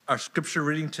Our scripture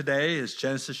reading today is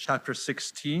Genesis chapter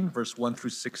 16, verse 1 through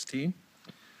 16.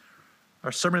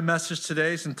 Our sermon message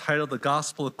today is entitled The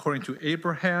Gospel According to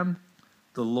Abraham,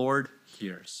 the Lord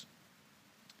Hears.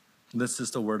 And this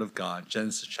is the word of God,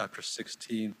 Genesis chapter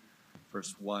 16,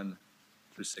 verse 1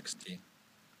 through 16.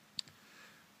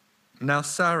 Now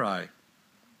Sarai,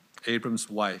 Abram's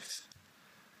wife,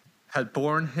 had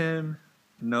borne him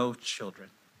no children.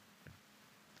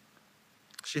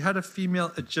 She had a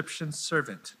female Egyptian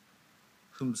servant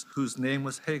whose name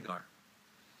was Hagar.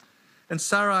 And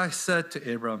Sarai said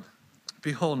to Abram,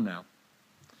 "Behold now,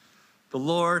 the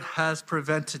Lord has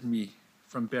prevented me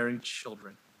from bearing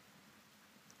children.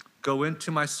 Go in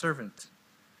to my servant.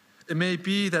 It may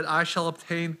be that I shall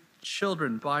obtain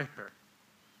children by her."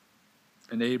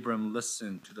 And Abram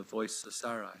listened to the voice of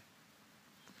Sarai.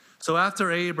 So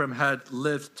after Abram had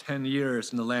lived 10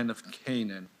 years in the land of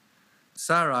Canaan,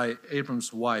 Sarai,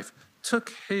 Abram's wife,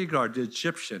 took Hagar the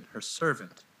Egyptian, her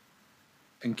servant,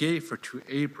 and gave her to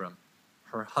Abram,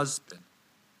 her husband,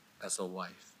 as a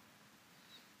wife.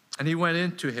 And he went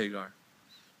in to Hagar,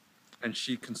 and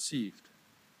she conceived.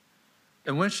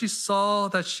 And when she saw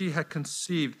that she had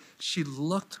conceived, she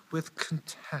looked with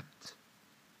contempt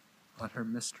on her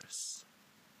mistress.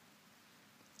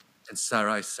 And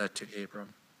Sarai said to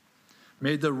Abram,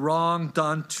 "May the wrong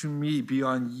done to me be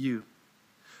on you.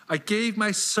 I gave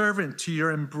my servant to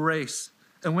your embrace,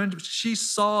 and when she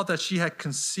saw that she had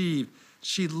conceived,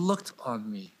 she looked on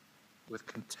me with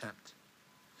contempt.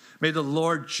 May the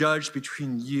Lord judge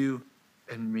between you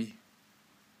and me."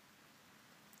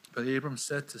 But Abram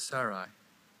said to Sarai,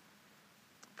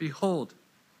 "Behold,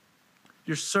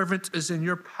 your servant is in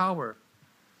your power.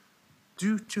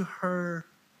 Do to her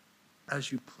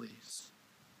as you please."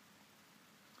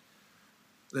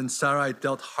 Then Sarai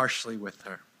dealt harshly with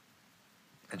her,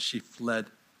 and she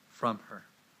fled from her.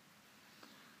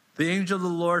 The angel of the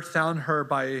Lord found her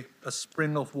by a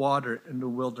spring of water in the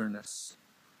wilderness,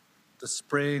 the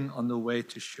spring on the way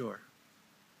to Shur.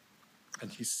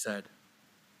 And he said,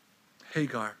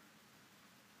 "Hagar,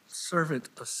 servant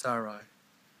of Sarai,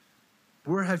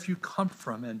 where have you come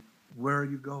from and where are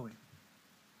you going?"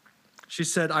 She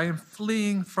said, "I am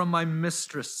fleeing from my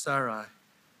mistress Sarai."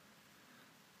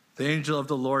 The angel of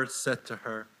the Lord said to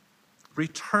her,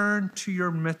 "Return to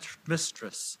your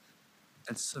mistress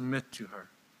and submit to her."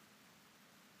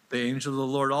 The angel of the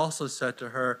Lord also said to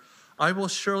her, "I will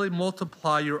surely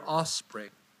multiply your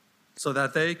offspring so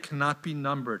that they cannot be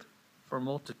numbered for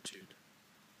multitude."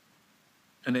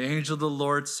 And the angel of the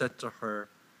Lord said to her,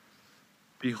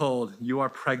 "Behold, you are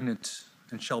pregnant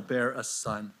and shall bear a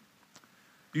son.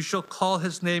 You shall call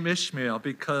his name Ishmael,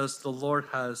 because the Lord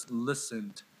has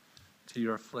listened to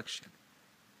your affliction.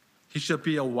 He shall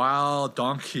be a wild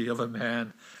donkey of a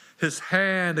man, his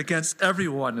hand against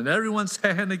everyone, and everyone's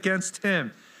hand against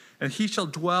him, and he shall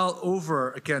dwell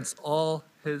over against all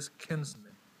his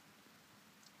kinsmen."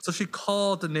 So she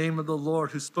called the name of the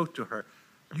Lord who spoke to her,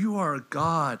 "You are a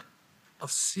God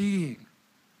of seeing."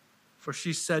 For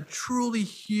she said, "Truly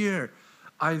here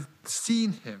I've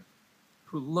seen him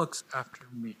who looks after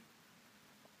me."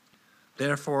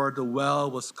 Therefore the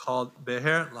well was called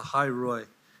Beher Lahai Roi.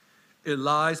 It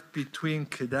lies between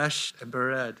Kadesh and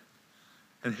Bered.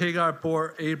 And Hagar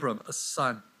bore Abram a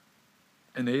son.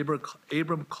 And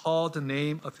Abram called the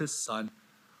name of his son,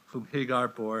 whom Hagar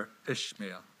bore,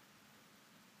 Ishmael.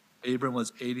 Abram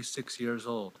was 86 years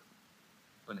old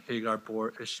when Hagar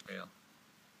bore Ishmael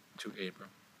to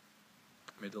Abram.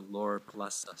 May the Lord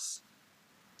bless us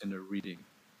in the reading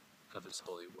of his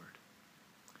holy word.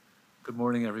 Good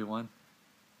morning, everyone.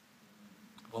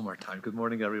 One more time. Good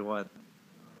morning, everyone.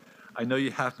 I know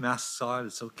you have masks on.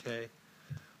 It's okay.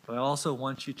 But I also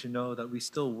want you to know that we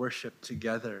still worship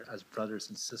together as brothers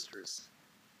and sisters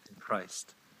in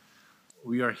Christ.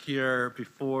 We are here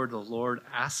before the Lord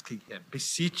asking him,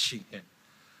 beseeching him,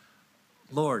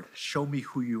 "Lord, show me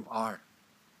who you are.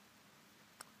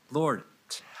 Lord,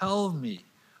 tell me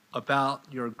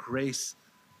about your grace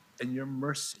and your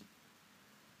mercy.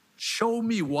 Show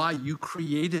me why you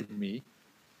created me,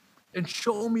 and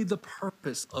show me the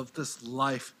purpose of this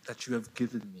life that you have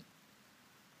given me,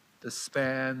 the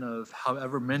span of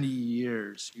however many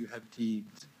years you have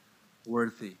deemed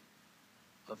worthy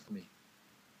of me."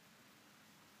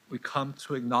 We come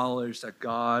to acknowledge that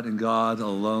God and God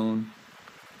alone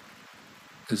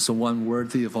is the one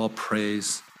worthy of all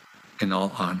praise and all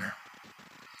honor.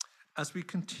 As we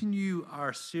continue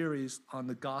our series on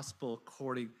the gospel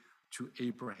according to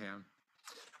Abraham,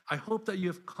 I hope that you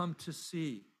have come to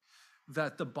see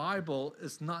that the Bible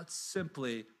is not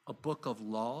simply a book of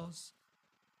laws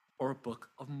or a book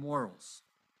of morals.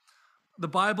 The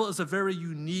Bible is a very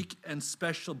unique and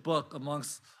special book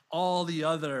amongst all the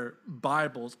other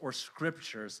Bibles or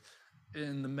scriptures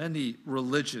in the many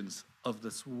religions of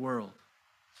this world.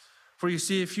 For you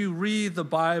see, if you read the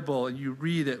Bible and you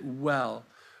read it well,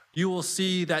 you will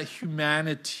see that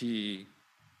humanity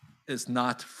is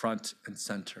not front and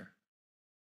center.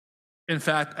 In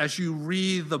fact, as you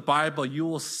read the Bible, you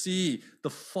will see the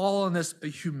fallenness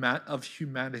of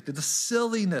humanity, the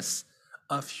silliness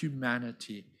of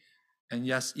humanity, and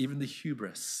yes, even the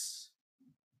hubris.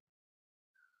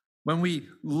 When we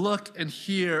look and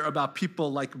hear about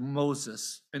people like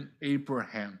Moses and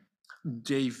Abraham,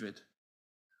 David,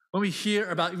 when we hear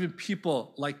about even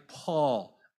people like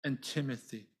Paul and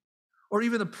Timothy, or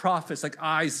even the prophets like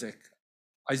Isaac,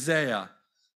 Isaiah,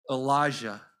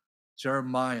 Elijah,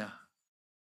 Jeremiah,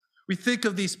 we think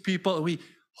of these people and we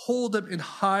hold them in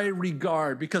high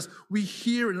regard because we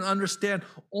hear and understand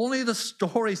only the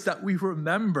stories that we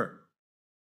remember.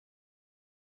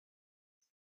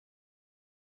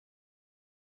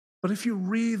 But if you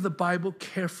read the Bible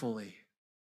carefully,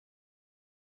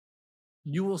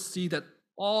 you will see that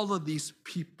all of these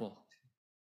people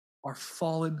are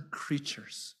fallen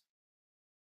creatures.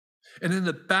 And in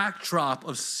the backdrop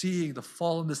of seeing the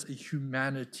fallenness of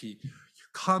humanity,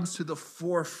 comes to the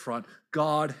forefront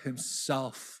God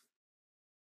himself.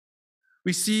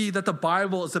 We see that the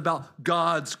Bible is about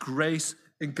God's grace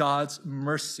and God's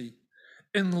mercy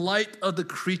in light of the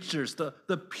creatures,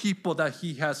 the people that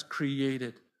he has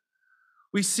created.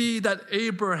 We see that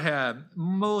Abraham,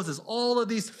 Moses, all of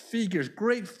these figures,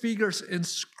 great figures in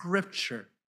Scripture,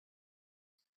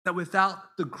 that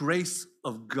without the grace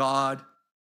of God,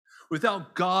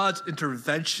 without God's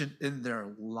intervention in their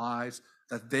lives,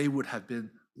 that they would have been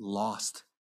lost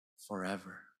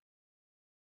forever.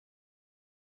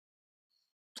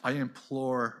 I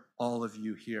implore all of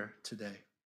you here today,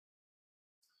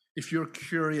 if you're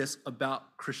curious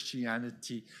about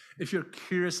Christianity, if you're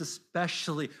curious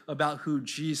especially about who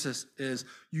Jesus is,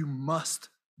 you must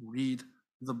read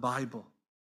the Bible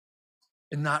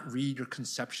and not read your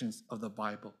conceptions of the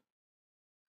Bible.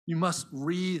 You must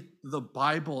read the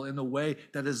Bible in a way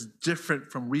that is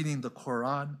different from reading the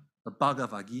Quran, the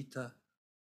Bhagavad Gita,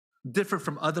 different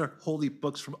from other holy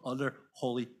books, from other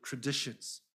holy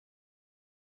traditions.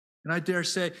 And I dare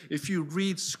say, if you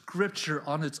read Scripture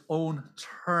on its own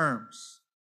terms,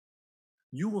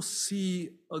 you will see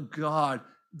a God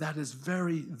that is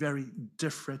very, very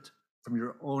different from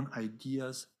your own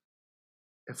ideas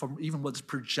and from even what's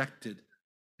projected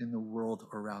in the world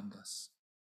around us.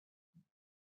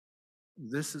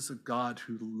 This is a God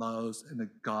who loves and a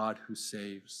God who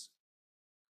saves.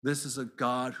 This is a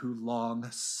God who long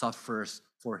suffers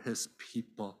for his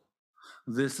people.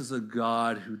 This is a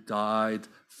God who died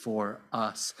for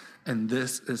us. And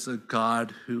this is a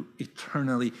God who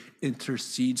eternally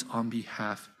intercedes on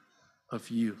behalf of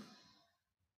you.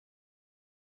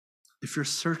 If you're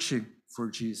searching for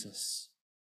Jesus,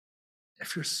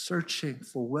 if you're searching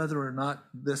for whether or not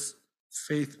this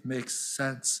faith makes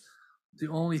sense, the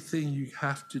only thing you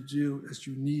have to do is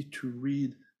you need to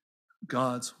read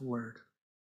God's word.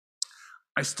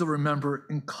 I still remember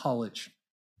in college,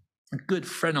 a good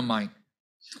friend of mine,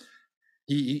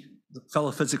 he a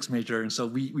fellow physics major, and so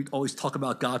we'd always talk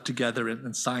about God together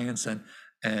in science,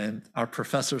 and our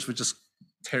professors would just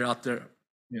tear out their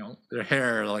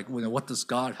hair, like, what does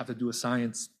God have to do with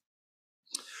science?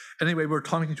 Anyway, we were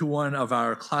talking to one of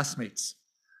our classmates,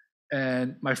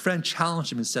 and my friend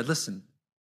challenged him and said, listen,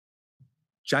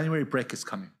 January break is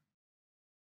coming.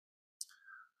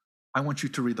 I want you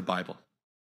to read the Bible.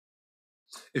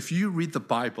 If you read the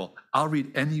Bible, I'll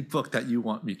read any book that you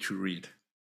want me to read.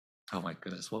 Oh my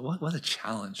goodness, what a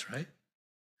challenge, right?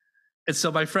 And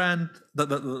so my friend,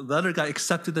 the other guy,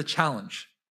 accepted the challenge.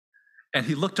 And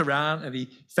he looked around and he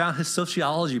found his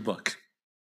sociology book,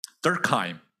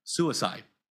 Durkheim, Suicide.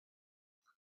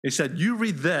 He said, you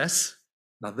read this,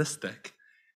 now this thick,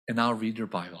 and I'll read your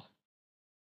Bible.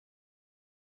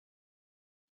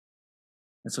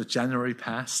 And so January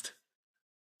passed,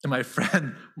 and my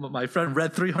friend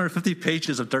read 350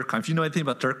 pages of Durkheim. If you know anything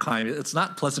about Durkheim, it's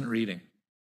not pleasant reading.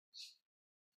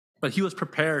 But he was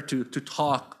prepared to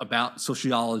talk about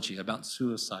sociology, about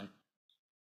suicide.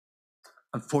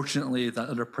 Unfortunately, that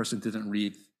other person didn't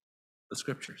read the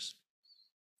scriptures.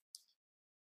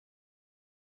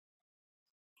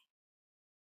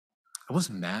 I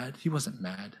wasn't mad. He wasn't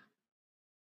mad.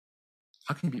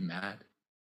 How can you be mad?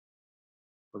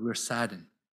 But we were saddened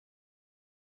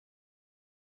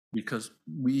because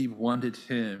we wanted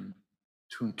him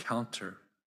to encounter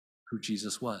who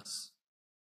Jesus was.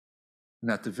 And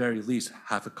at the very least,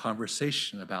 have a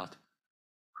conversation about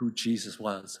who Jesus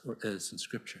was or is in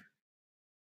Scripture.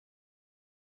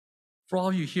 For all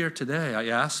of you here today, I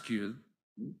ask you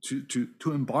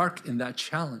to embark in that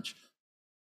challenge.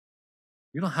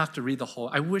 You don't have to read the whole.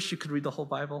 I wish you could read the whole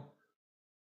Bible.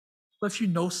 But if you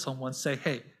know someone, say,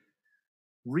 hey,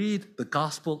 read the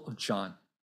Gospel of John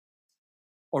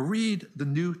or read the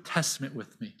New Testament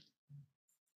with me.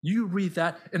 You read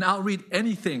that, and I'll read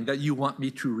anything that you want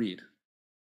me to read.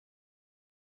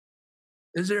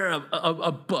 Is there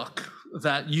a book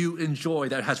that you enjoy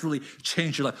that has really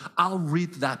changed your life? I'll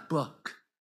read that book.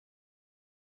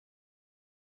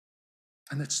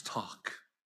 And let's talk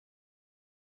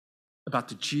about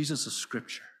the Jesus of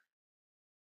Scripture.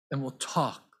 And we'll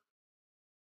talk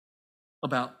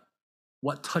about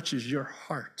what touches your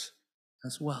heart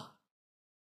as well.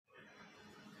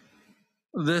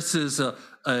 This is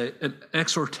an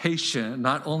exhortation,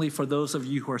 not only for those of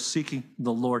you who are seeking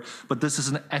the Lord, but this is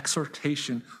an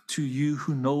exhortation to you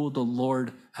who know the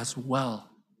Lord as well.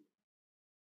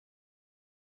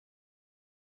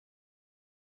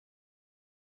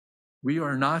 We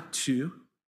are not to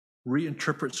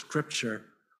reinterpret Scripture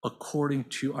according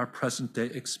to our present-day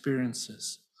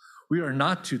experiences. We are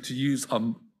not to use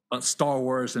a Star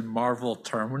Wars and Marvel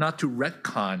term, we're not to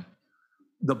retcon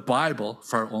the Bible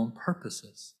for our own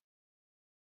purposes.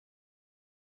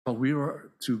 But we are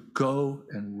to go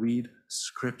and read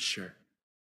Scripture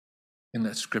and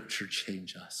let Scripture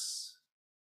change us.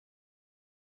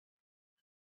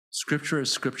 Scripture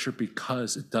is Scripture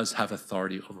because it does have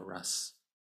authority over us.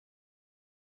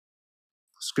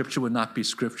 Scripture would not be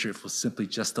Scripture if it was simply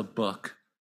just a book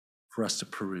for us to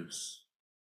peruse.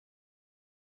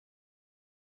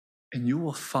 And you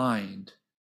will find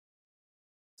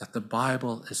that the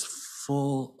Bible is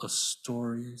full of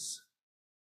stories,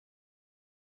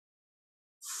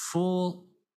 full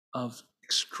of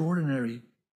extraordinary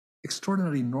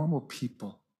normal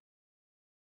people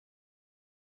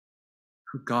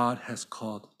who God has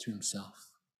called to himself.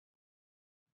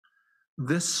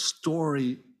 This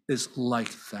story is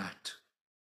like that.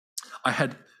 I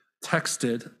had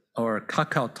texted or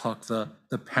Kakao talked the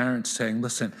parents saying,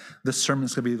 listen, this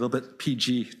sermon's going to be a little bit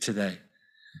PG today.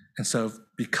 And so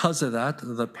because of that,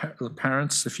 the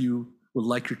parents, if you would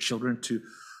like your children to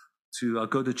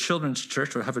go to children's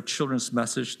church or have a children's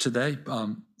message today,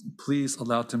 please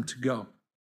allow them to go.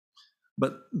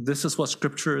 But this is what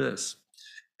Scripture is.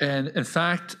 And in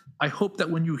fact, I hope that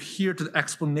when you hear the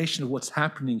explanation of what's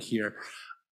happening here,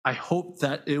 I hope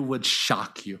that it would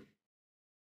shock you.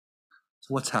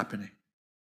 So what's happening?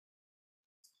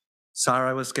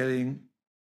 Sarah was getting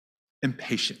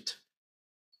impatient.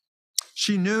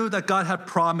 She knew that God had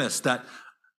promised that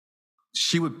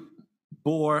she would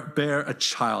bear a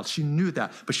child. She knew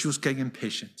that, but she was getting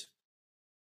impatient.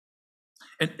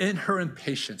 And in her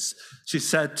impatience, she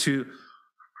said to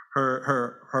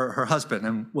her husband,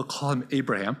 and we'll call him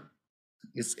Abraham.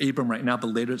 It's Abram right now, but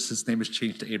later his name is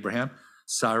changed to Abraham.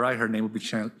 Sarai, her name will be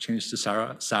changed to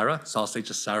Sarah, so I'll say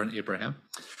just Sarah and Abraham.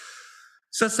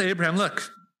 Says to Abraham,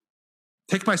 look,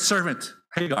 take my servant,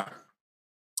 Hagar.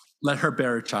 Let her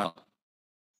bear a child.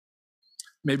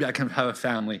 Maybe I can have a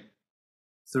family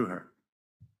through her.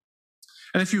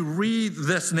 And if you read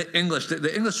this in the English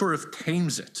sort of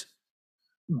tames it.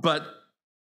 But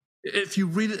if you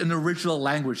read it in the original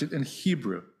language, in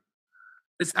Hebrew,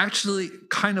 it's actually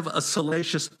kind of a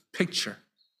salacious picture.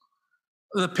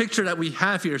 The picture that we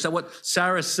have here is that what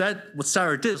Sarah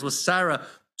did was Sarah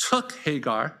took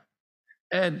Hagar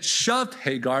and shoved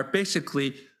Hagar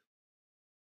basically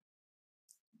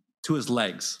to his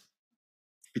legs,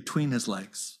 between his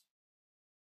legs.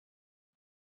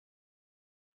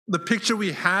 The picture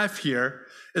we have here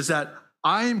is that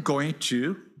I am going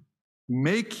to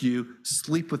make you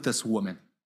sleep with this woman.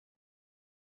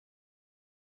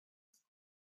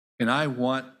 And I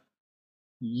want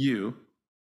you,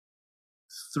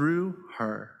 through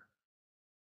her,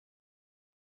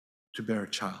 to bear a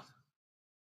child.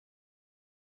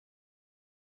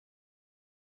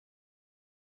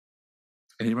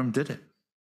 And Abram did it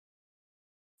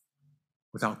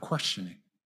without questioning.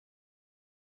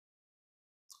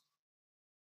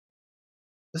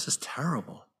 This is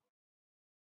terrible.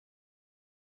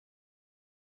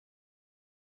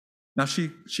 Now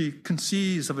she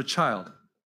conceives of a child.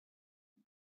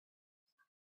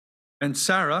 And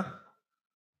Sarah,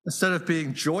 instead of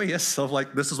being joyous of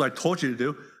like, this is what I told you to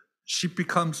do, she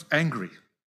becomes angry.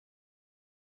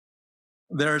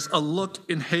 There's a look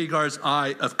in Hagar's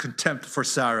eye of contempt for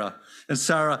Sarah, and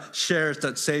Sarah shares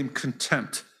that same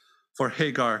contempt for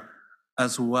Hagar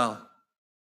as well.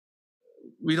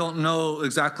 We don't know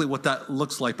exactly what that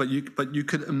looks like, but you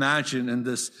could imagine in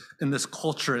this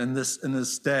culture, in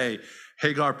this day,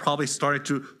 Hagar probably started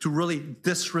to really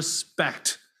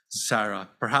disrespect Sarah,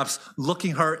 perhaps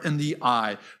looking her in the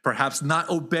eye, perhaps not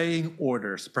obeying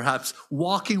orders, perhaps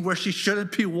walking where she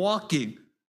shouldn't be walking.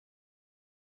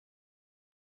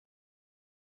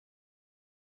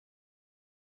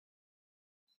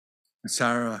 And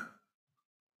Sarah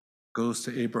goes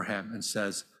to Abraham and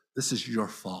says, "This is your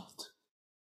fault.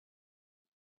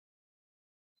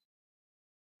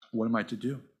 What am I to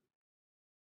do?"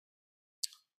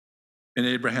 And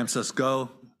Abraham says,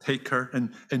 "Go, take her,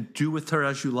 and do with her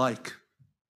as you like."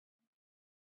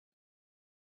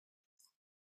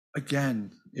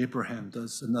 Again, Abraham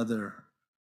does another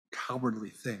cowardly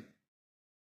thing.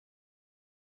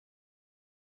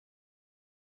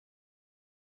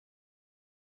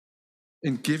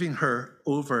 In giving her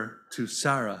over to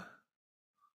Sarah,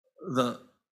 the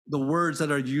words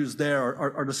that are used there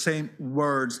are the same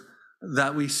words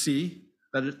that we see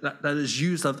that is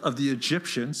used of the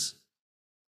Egyptians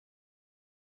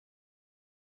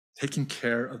taking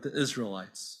care of the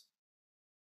Israelites.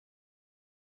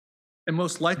 And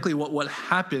most likely what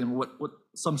happened, what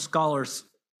some scholars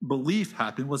believe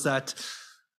happened, was that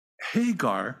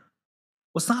Hagar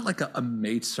was not like a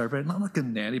maidservant, not like a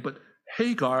nanny, but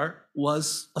Hagar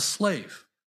was a slave,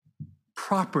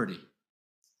 property,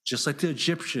 just like the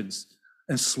Egyptians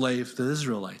enslaved the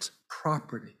Israelites,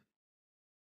 property.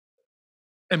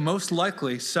 And most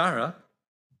likely, Sarah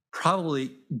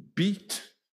probably beat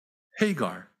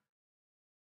Hagar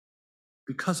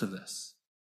because of this.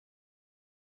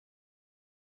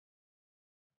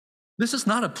 This is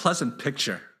not a pleasant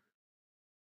picture.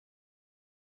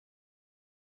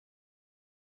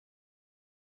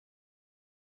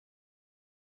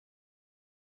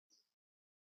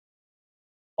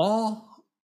 All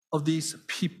of these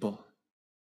people,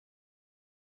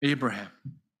 Abraham,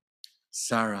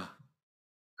 Sarah,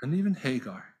 and even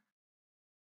Hagar,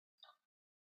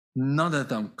 none of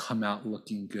them come out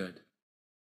looking good.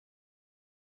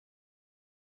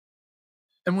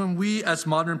 And when we as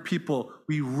modern people,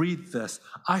 we read this,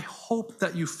 I hope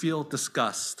that you feel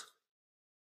disgust.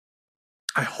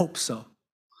 I hope so.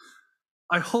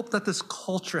 I hope that this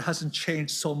culture hasn't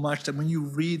changed so much that when you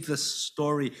read this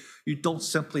story, you don't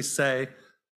simply say,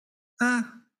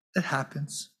 it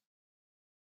happens.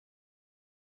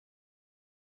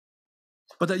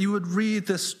 But that you would read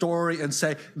this story and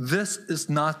say, this is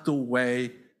not the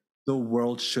way the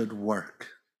world should work.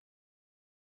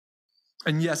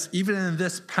 And yes, even in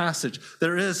this passage,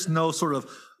 there is no sort of,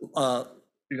 a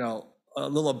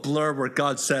little blurb where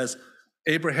God says,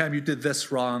 Abraham, you did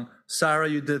this wrong. Sarah,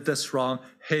 you did this wrong.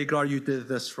 Hagar, you did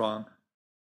this wrong.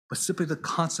 But simply the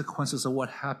consequences of what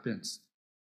happens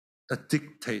that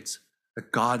dictates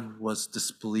that God was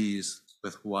displeased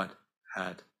with what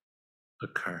had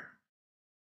occurred.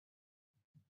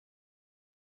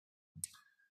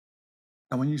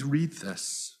 And when you read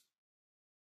this,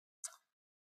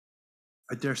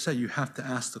 I dare say you have to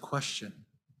ask the question,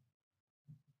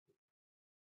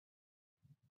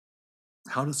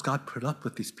 how does God put up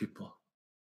with these people?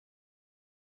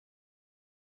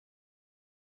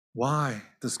 Why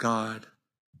does God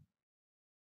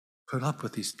put up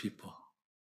with these people?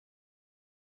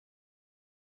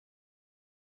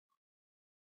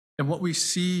 And what we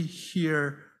see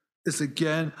here is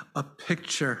again a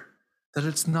picture that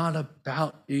it's not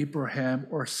about Abraham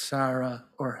or Sarah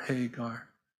or Hagar.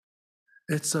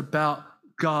 It's about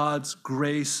God's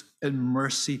grace and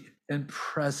mercy and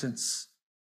presence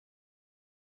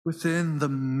within the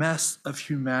mess of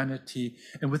humanity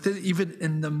and within even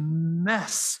in the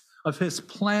mess of his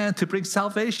plan to bring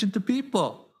salvation to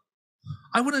people.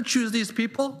 I wouldn't choose these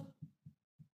people.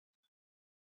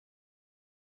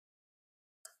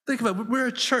 Think about it. We're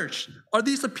a church. Are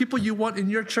these the people you want in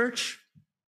your church?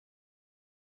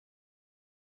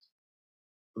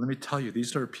 Let me tell you,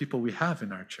 these are people we have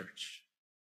in our church.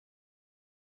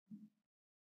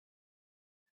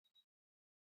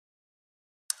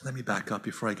 Let me back up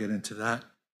before I get into that.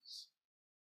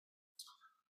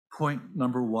 Point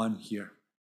number one here.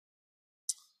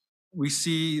 We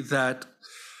see that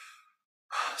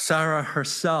Sarah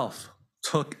herself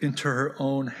took into her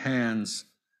own hands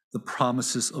the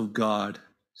promises of God.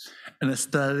 And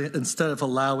instead of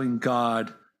allowing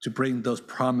God to bring those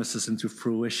promises into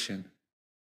fruition,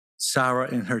 Sarah,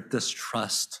 in her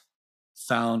distrust,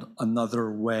 found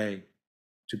another way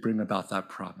to bring about that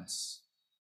promise.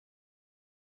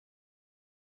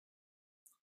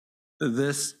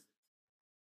 This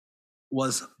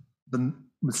was the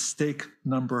mistake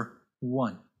number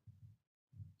one.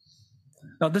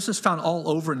 Now, this is found all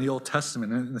over in the Old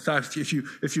Testament. And in fact, if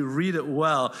you read it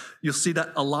well, you'll see that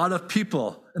a lot of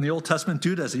people in the Old Testament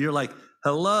do this. And you're like,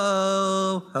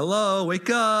 hello, wake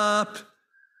up.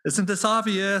 Isn't this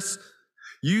obvious?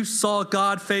 You saw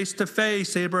God face to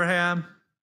face, Abraham.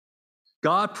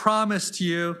 God promised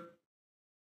you.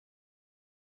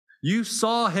 You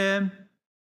saw him,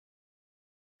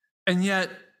 and yet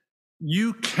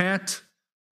you can't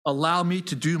allow me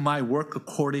to do my work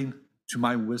according to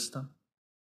my wisdom.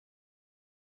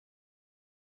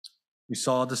 We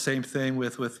saw the same thing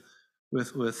with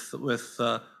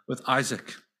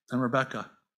Isaac and Rebekah.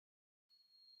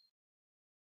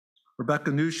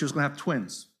 Rebekah knew she was going to have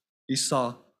twins,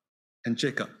 Esau and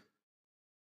Jacob.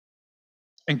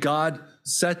 And God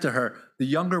said to her,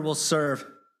 the older will serve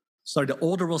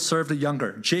the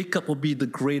younger. Jacob will be the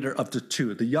greater of the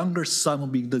two. The younger son will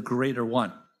be the greater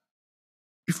one.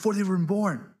 Before they were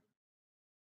born.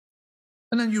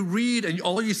 And then you read, and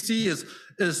all you see is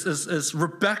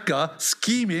Rebekah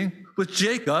scheming with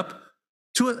Jacob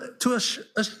to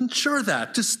ensure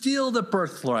that, to steal the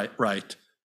birthright,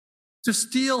 to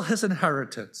steal his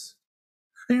inheritance.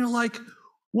 And you're like,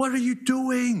 what are you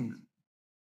doing?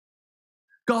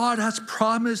 God has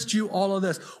promised you all of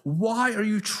this. Why are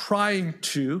you trying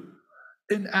to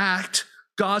enact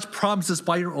God's promises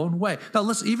by your own way? Now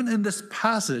listen, even in this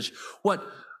passage, what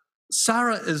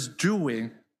Sarah is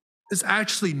doing is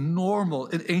actually normal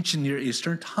in ancient Near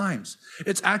Eastern times.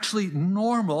 It's actually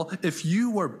normal if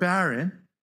you were barren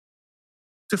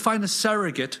to find a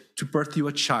surrogate to birth you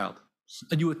a child.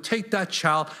 And you would take that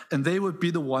child and they would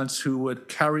be the ones who would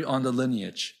carry on the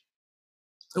lineage.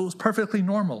 It was perfectly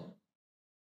normal.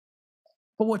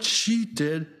 But what she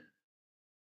did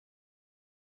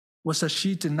was that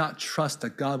she did not trust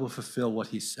that God would fulfill what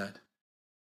he said.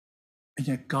 And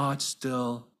yet God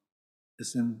still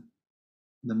is in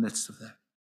the midst of that.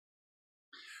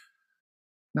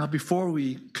 Now, before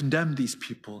we condemn these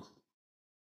people,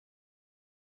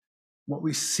 what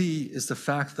we see is the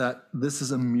fact that this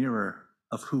is a mirror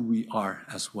of who we are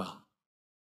as well.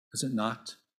 Is it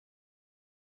not?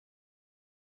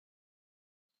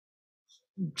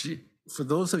 For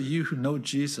those of you who know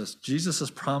Jesus, Jesus has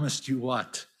promised you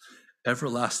what?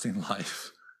 Everlasting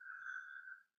life.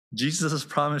 Jesus has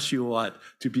promised you what?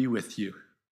 To be with you.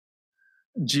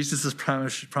 Jesus has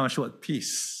promised you what?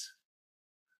 Peace.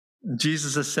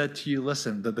 Jesus has said to you,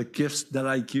 listen, that the gifts that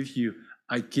I give you,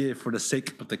 I give for the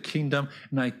sake of the kingdom,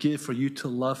 and I give for you to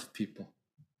love people.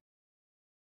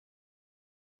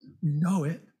 You know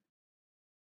it.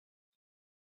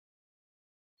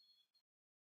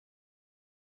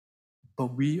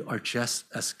 But we are just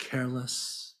as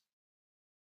careless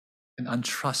and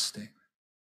untrusting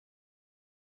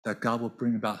that God will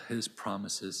bring about his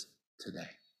promises today.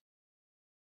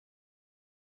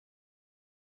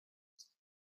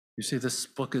 You see, this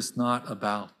book is not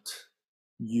about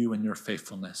you and your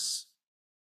faithfulness,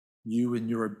 you and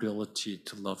your ability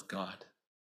to love God.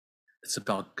 It's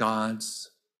about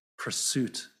God's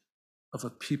pursuit of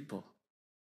a people,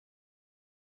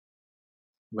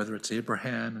 whether it's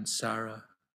Abraham and Sarah,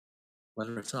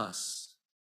 whether it's us,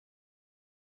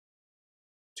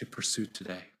 to pursue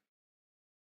today.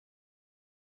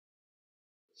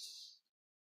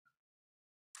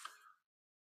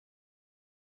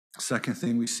 Second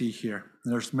thing we see here,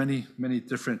 there's many, many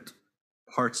different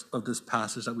parts of this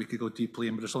passage that we could go deeply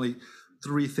in, but there's only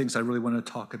three things I really want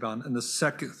to talk about. And the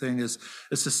second thing is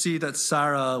to see that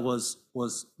Sarah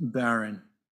was barren.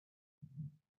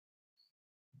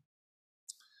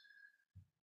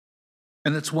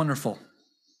 And it's wonderful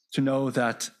to know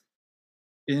that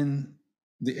in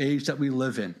the age that we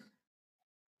live in,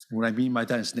 and what I mean by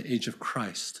that is the age of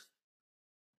Christ,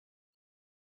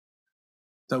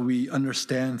 that we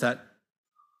understand that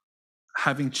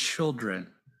having children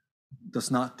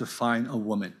does not define a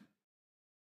woman.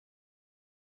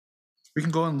 We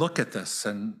can go and look at this,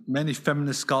 and many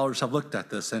feminist scholars have looked at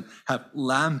this and have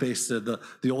lambasted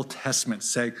the Old Testament,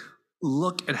 saying,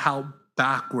 look at how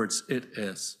backwards it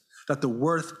is, that the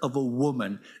worth of a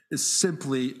woman is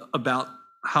simply about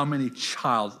how many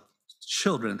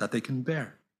children that they can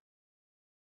bear.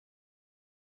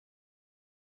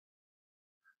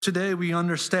 Today we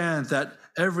understand that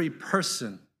every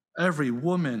person, every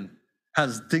woman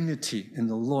has dignity in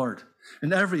the Lord.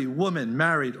 And every woman,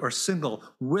 married or single,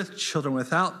 with children,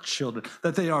 without children,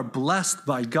 that they are blessed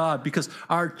by God, because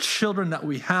our children that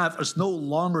we have is no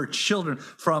longer children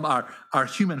from our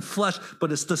human flesh,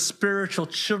 but it's the spiritual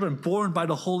children born by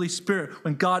the Holy Spirit.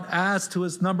 When God adds to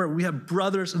his number, we have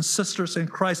brothers and sisters in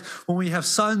Christ. When we have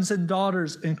sons and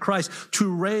daughters in Christ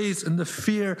to raise in the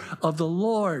fear of the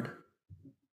Lord.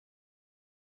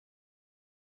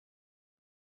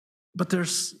 But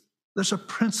there's a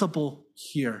principle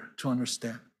here to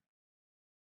understand.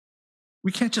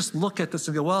 We can't just look at this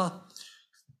and go, well,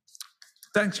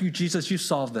 thanks you, Jesus, you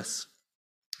solved this.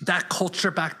 That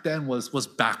culture back then was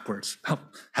backwards.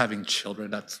 Having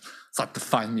children, that's not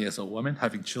define me as a woman,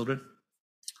 having children.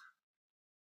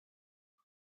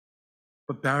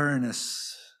 But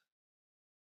barrenness,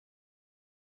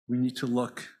 we need to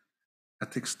look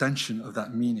at the extension of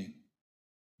that meaning.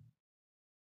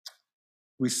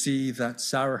 We see that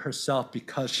Sarah herself,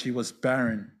 because she was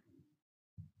barren,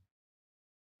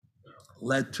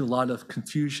 led to a lot of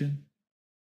confusion,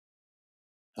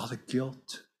 a lot of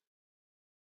guilt.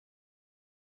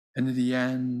 And in the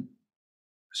end,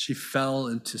 she fell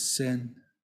into sin,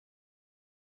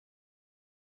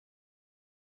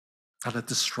 out of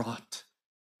distraught.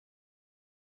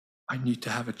 I need to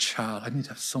have a child. I need to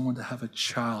have someone to have a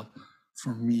child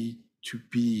for me to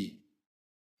be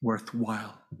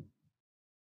worthwhile.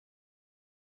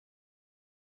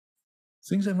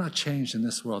 Things have not changed in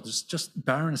this world. It's just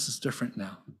barrenness is different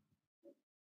now.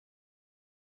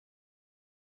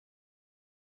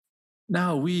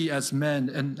 Now we as men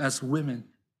and as women,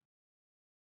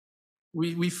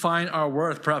 we find our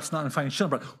worth perhaps not in finding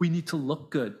children, but we need to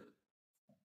look good.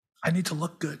 I need to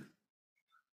look good.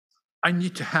 I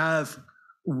need to have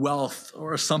wealth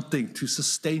or something to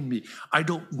sustain me. I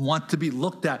don't want to be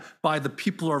looked at by the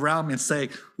people around me and say,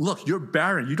 look, you're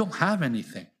barren. You don't have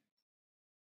anything.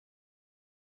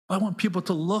 I want people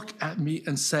to look at me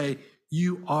and say,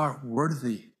 you are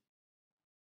worthy.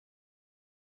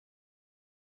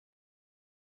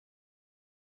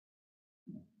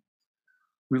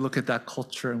 We look at that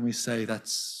culture and we say,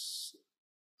 that's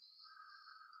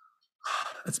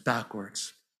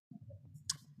backwards.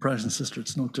 Brothers and sisters,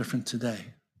 it's no different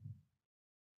today.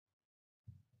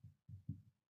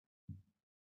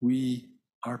 We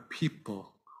are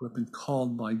people who have been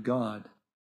called by God,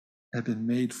 have been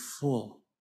made full.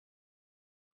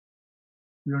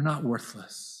 We are not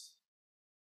worthless.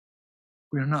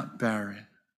 We are not barren.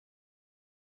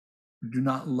 We do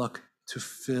not look to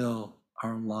fill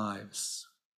our lives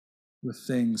with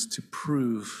things to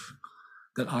prove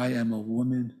that I am a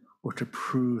woman or to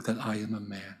prove that I am a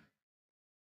man.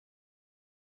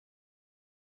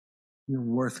 Your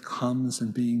worth comes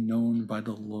in being known by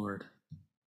the Lord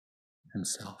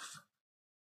Himself.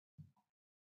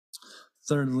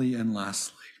 Thirdly and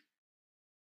lastly,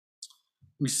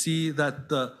 we see that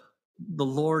the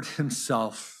Lord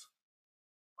Himself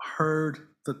heard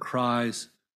the cries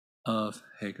of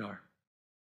Hagar.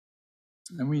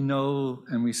 And we know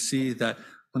and we see that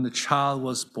when the child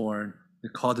was born, they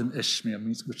called him Ishmael,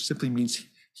 which simply means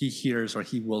he hears or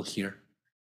he will hear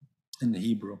in the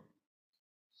Hebrew.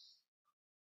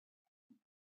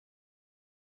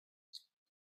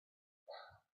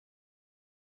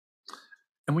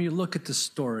 And when you look at the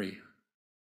story,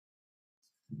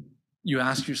 you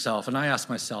ask yourself, and I ask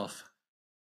myself,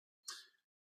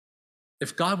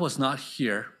 if God was not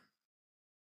here,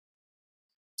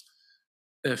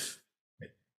 if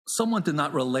someone did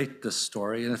not relate this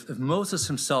story, and if Moses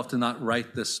himself did not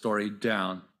write this story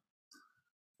down,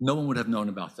 no one would have known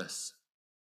about this.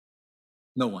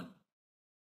 No one.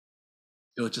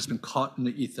 It would have just been caught in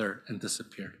the ether and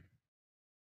disappeared.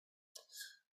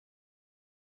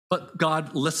 But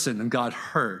God listened and God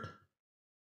heard.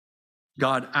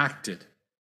 God acted.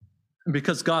 And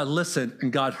because God listened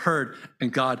and God heard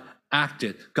and God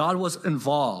acted, God was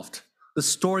involved. The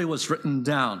story was written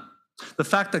down. The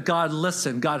fact that God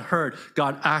listened, God heard,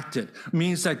 God acted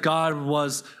means that God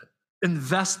was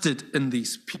invested in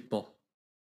these people.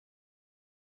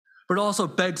 But it also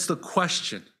begs the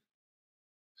question,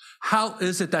 how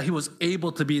is it that He was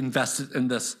able to be invested in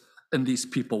these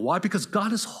people? Why? Because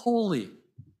God is holy.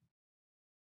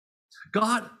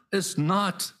 God is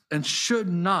not and should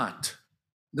not.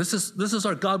 This is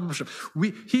our God worship.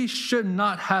 He should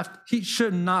not have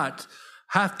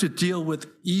to deal with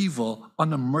evil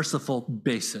on a merciful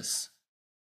basis.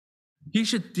 He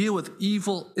should deal with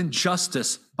evil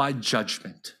injustice by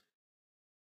judgment.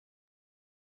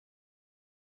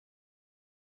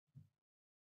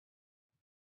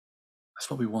 That's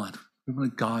what we want. We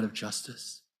want a God of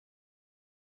justice.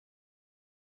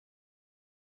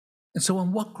 And so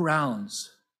on what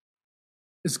grounds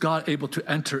is God able to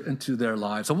enter into their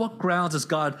lives? On what grounds is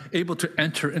God able to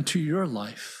enter into your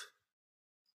life?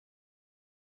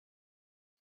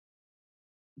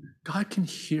 God can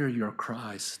hear your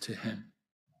cries to Him.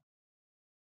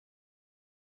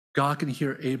 God can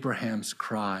hear Abraham's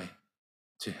cry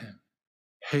to Him,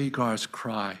 Hagar's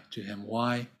cry to Him.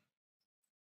 Why?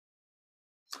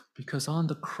 Because on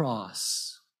the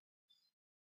cross,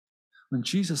 when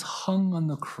Jesus hung on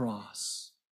the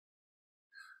cross,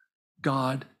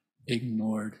 God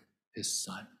ignored His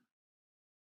Son.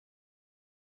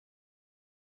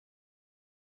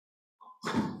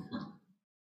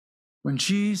 When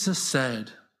Jesus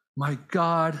said, my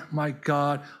God,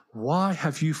 why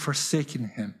have you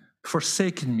forsaken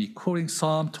me, quoting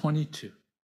Psalm 22.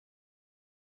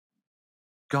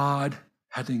 God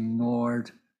had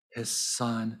ignored his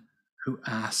son who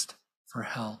asked for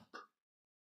help.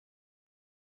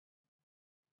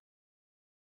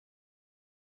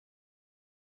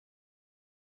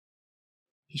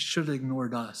 He should have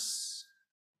ignored us.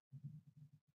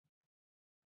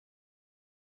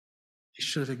 He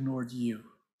should have ignored you.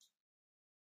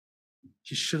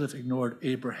 He should have ignored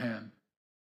Abraham,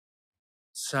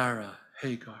 Sarah,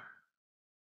 Hagar.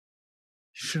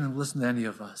 He shouldn't have listened to any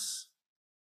of us.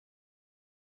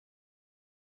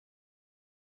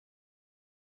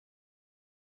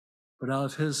 But out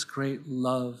of his great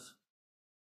love,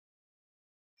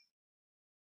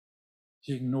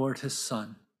 he ignored his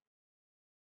son,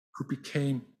 who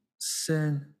became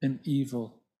sin and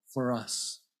evil for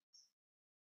us.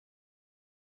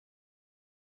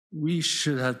 We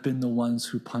should have been the ones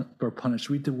who were punished.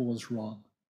 We did what was wrong.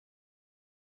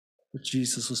 But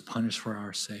Jesus was punished for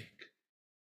our sake.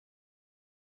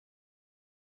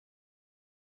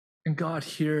 And God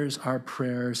hears our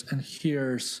prayers and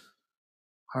hears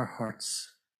our hearts.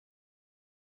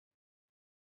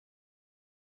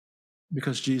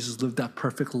 Because Jesus lived that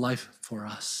perfect life for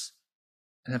us.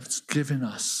 And it's given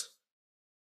us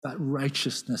that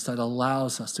righteousness that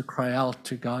allows us to cry out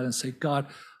to God and say, God,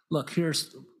 look,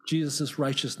 here's Jesus'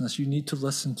 righteousness. You need to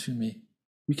listen to me.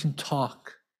 We can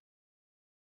talk.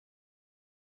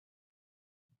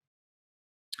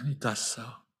 And he does so.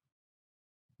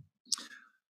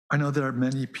 I know there are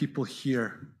many people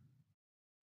here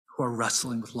who are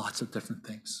wrestling with lots of different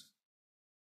things.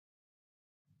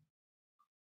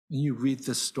 And you read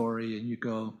this story and you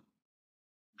go,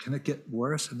 can it get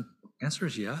worse? And the answer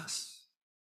is yes.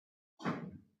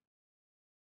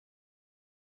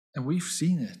 And we've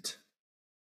seen it.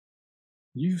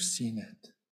 You've seen it.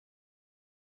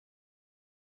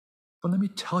 But let me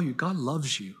tell you, God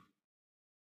loves you.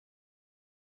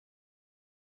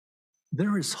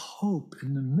 There is hope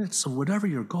in the midst of whatever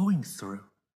you're going through.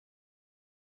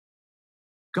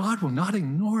 God will not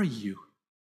ignore you.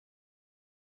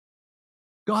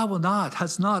 God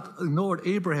has not ignored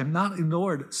Abraham, not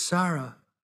ignored Sarah.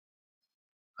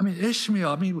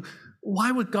 Ishmael,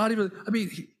 why would God even,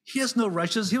 he has no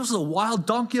righteousness. He was a wild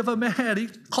donkey of a man. He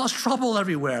caused trouble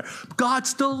everywhere. God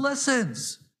still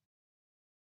listens.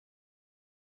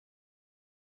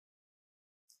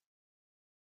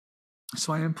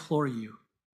 So I implore you,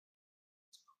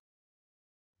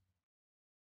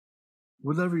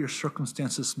 whatever your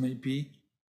circumstances may be,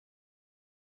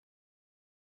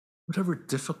 whatever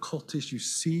difficulties you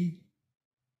see,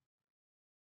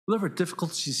 whatever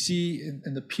difficulties you see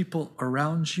in the people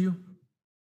around you,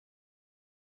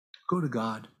 go to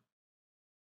God.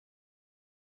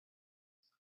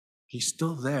 He's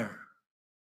still there.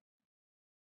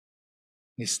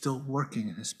 He's still working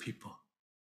in his people.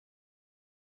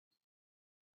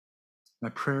 My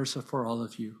prayers are for all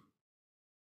of you.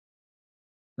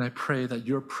 And I pray that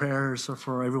your prayers are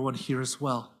for everyone here as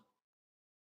well.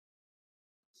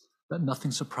 That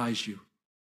nothing surprise you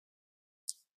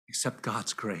except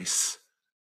God's grace,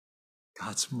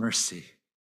 God's mercy,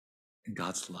 and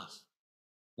God's love.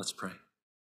 Let's pray.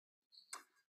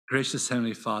 Gracious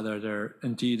Heavenly Father, there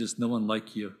indeed is no one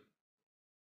like you.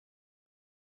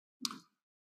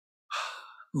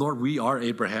 Lord, we are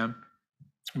Abraham.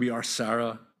 We are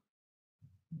Sarah.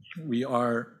 We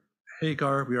are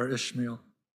Hagar. We are Ishmael.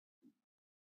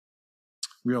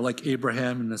 We are like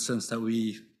Abraham in the sense that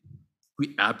we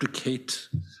abdicate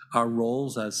our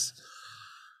roles as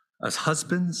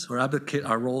husbands, or abdicate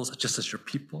our roles just as your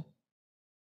people.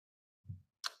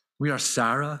 We are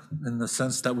Sarah in the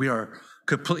sense that we are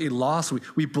completely lost.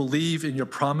 We believe in your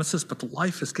promises, but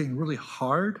life is getting really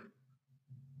hard.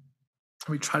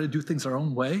 We try to do things our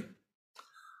own way,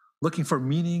 looking for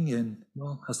meaning in,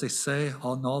 as they say, in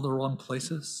all the wrong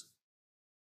places.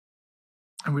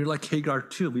 And we're like Hagar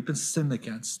too. We've been sinned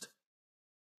against.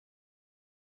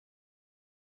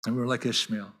 And we're like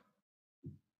Ishmael.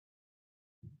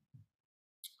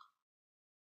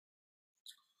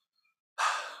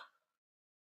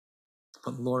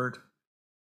 But Lord,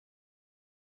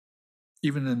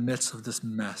 even in the midst of this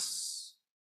mess,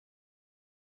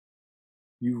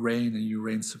 you reign and you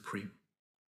reign supreme.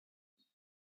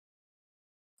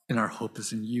 And our hope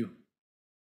is in you.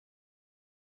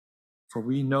 For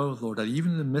we know, Lord, that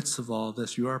even in the midst of all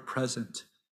this, you are present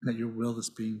and that your will is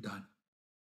being done.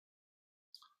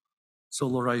 So,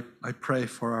 Lord, I pray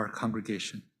for our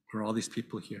congregation, for all these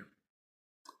people here.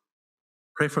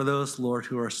 Pray for those, Lord,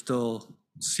 who are still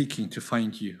seeking to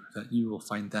find you, that you will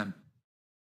find them.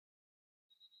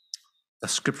 that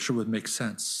Scripture would make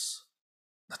sense,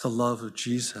 that the love of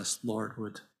Jesus, Lord,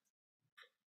 would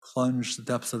plunge the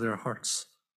depths of their hearts,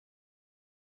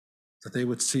 that they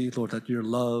would see, Lord, that your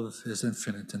love is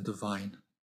infinite and divine.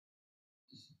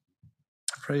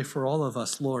 I pray for all of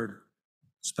us, Lord,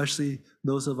 especially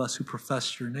those of us who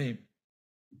profess your name.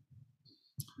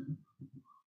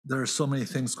 There are so many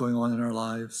things going on in our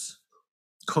lives.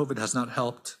 COVID has not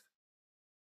helped.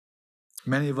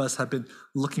 Many of us have been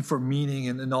looking for meaning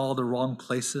in all the wrong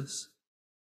places,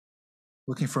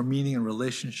 looking for meaning in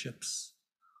relationships,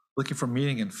 looking for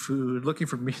meaning in food, looking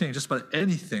for meaning in just about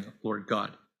anything, Lord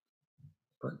God,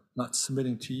 but not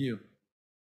submitting to you.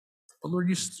 But Lord,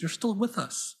 you're still with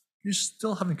us. You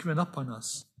still haven't given up on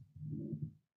us.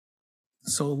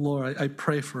 So, Lord, I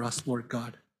pray for us, Lord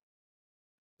God,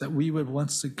 that we would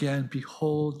once again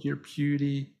behold your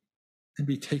beauty and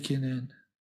be taken in,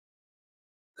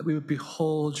 that we would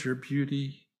behold your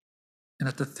beauty and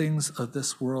that the things of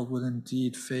this world would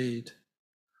indeed fade,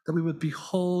 that we would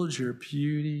behold your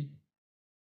beauty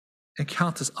and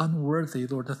count as unworthy,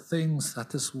 Lord, the things that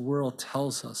this world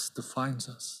tells us, defines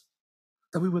us,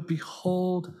 that we would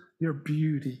behold your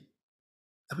beauty,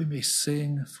 that we may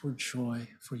sing for joy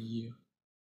for you.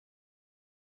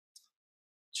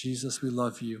 Jesus, we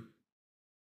love you.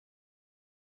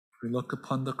 We look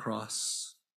upon the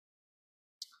cross,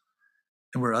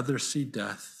 and where others see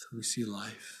death, we see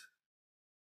life.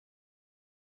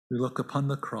 We look upon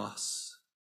the cross,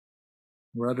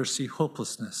 where others see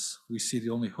hopelessness, we see the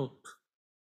only hope.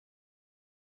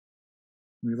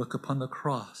 We look upon the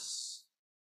cross,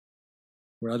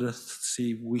 where others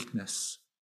see weakness,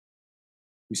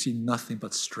 we see nothing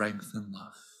but strength and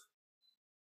love.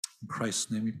 In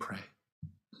Christ's name we pray.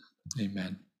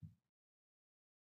 Amen.